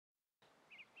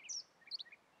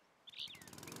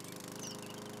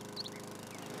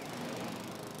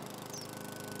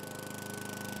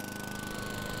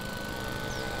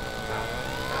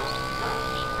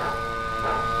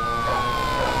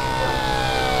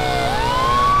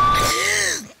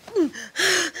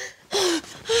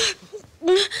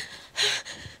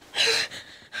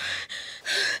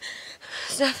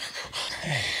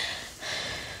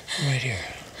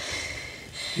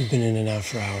been in and out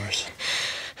for hours.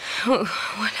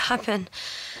 What happened?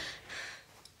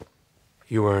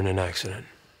 You were in an accident.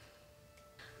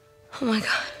 Oh my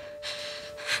God.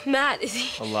 Matt, is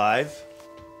he... Alive?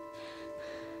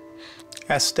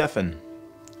 Ask Stefan,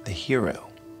 the hero.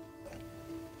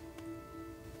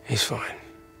 He's fine.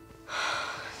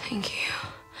 Thank you.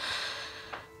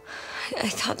 I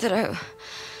thought that I...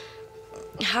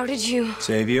 How did you...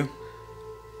 Save you?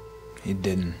 He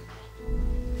didn't.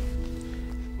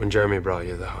 When Jeremy brought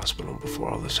you to the hospital before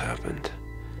all this happened,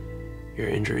 your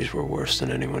injuries were worse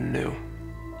than anyone knew.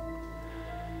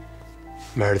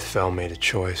 Meredith Fell made a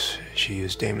choice. She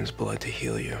used Damon's blood to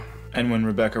heal you. And when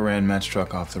Rebekah ran Matt's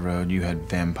truck off the road, you had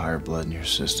vampire blood in your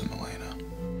system, Elena.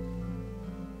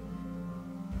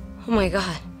 Oh my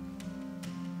God.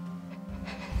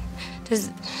 Does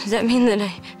that mean that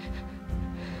I...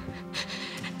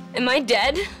 Am I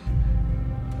dead?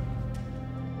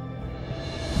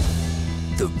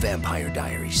 The Vampire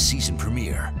Diaries season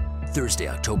premiere, Thursday,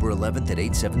 October 11th at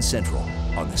 8/7 Central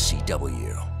on the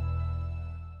CW.